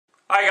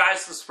Hi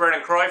guys, this is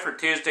Vernon Croy for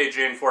Tuesday,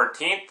 June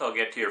 14th. I'll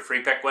get to your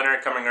free pick winner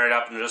coming right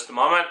up in just a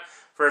moment.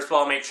 First of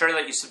all, make sure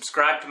that you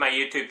subscribe to my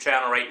YouTube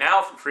channel right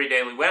now for free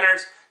daily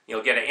winners.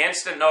 You'll get an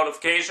instant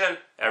notification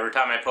every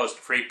time I post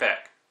a free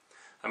pick.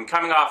 I'm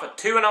coming off a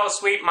 2-0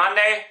 sweep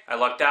Monday. I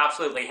looked to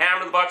absolutely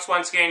hammer the Bucks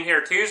once again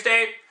here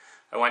Tuesday.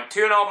 I went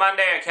 2-0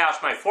 Monday. I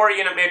cashed my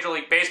 4-unit Major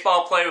League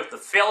Baseball play with the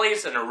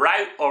Phillies in a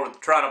rout over the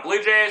Toronto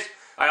Blue Jays.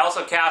 I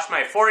also cashed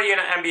my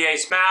 4-unit NBA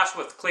smash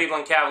with the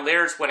Cleveland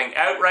Cavaliers winning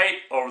outright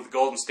over the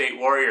Golden State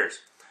Warriors.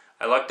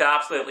 I look to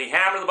absolutely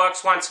hammer the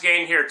Bucks once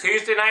again here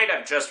Tuesday night.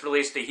 I've just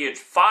released a huge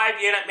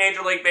 5-unit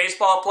Major League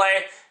Baseball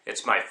play.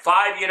 It's my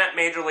 5-unit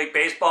Major League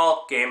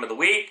Baseball game of the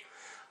week.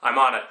 I'm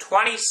on a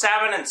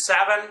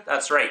 27-7,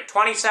 that's right,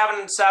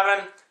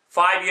 27-7,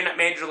 5-unit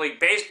Major League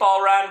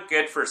Baseball run,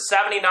 good for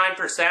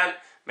 79%,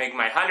 making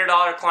my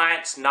 $100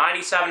 clients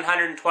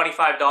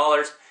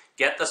 $9,725.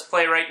 Get this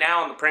play right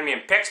now on the Premium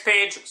Picks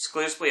page,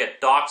 exclusively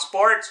at Doc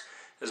Sports,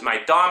 as my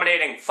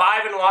dominating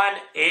 5-1,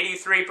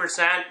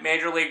 83%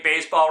 Major League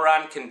Baseball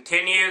run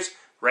continues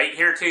right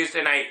here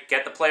Tuesday night.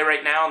 Get the play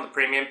right now on the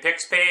Premium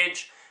Picks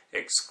page,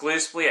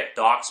 exclusively at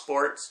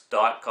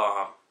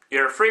DocSports.com.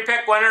 Your free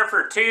pick winner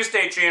for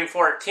Tuesday, June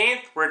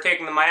 14th, we're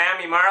taking the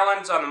Miami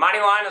Marlins on the money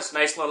line. It's a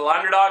nice little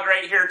underdog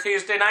right here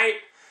Tuesday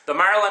night. The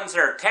Marlins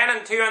are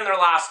 10-2 in their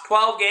last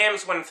 12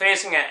 games when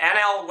facing an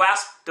NL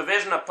West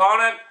division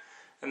opponent.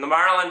 And the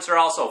Marlins are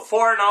also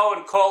 4-0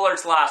 in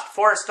Kohler's last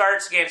 4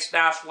 starts against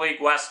National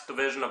League West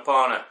division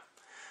opponent.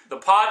 The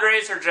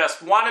Padres are just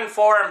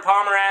 1-4 in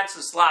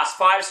Pomerantz's last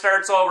 5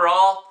 starts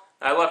overall.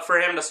 I look for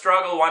him to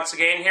struggle once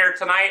again here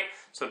tonight.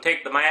 So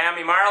take the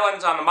Miami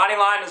Marlins on the money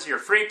line as your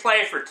free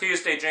play for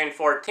Tuesday, June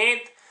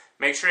 14th.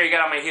 Make sure you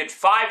get on my huge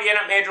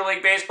 5-unit Major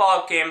League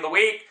Baseball game of the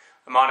week.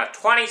 I'm on a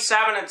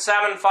 27-7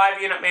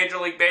 5-unit Major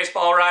League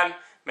Baseball run,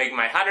 making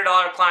my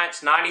 $100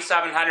 clients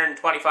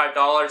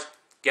 $9,725.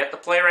 Get the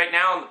play right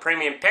now on the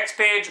Premium Picks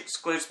page,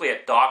 exclusively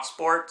at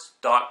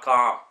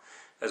DocSports.com.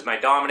 As my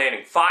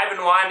dominating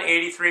 5-1,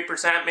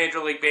 83%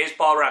 Major League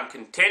Baseball run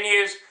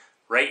continues,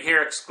 right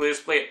here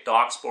exclusively at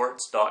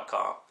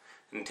DocSports.com.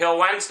 Until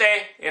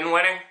Wednesday, in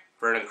winning,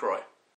 Vernon Croy.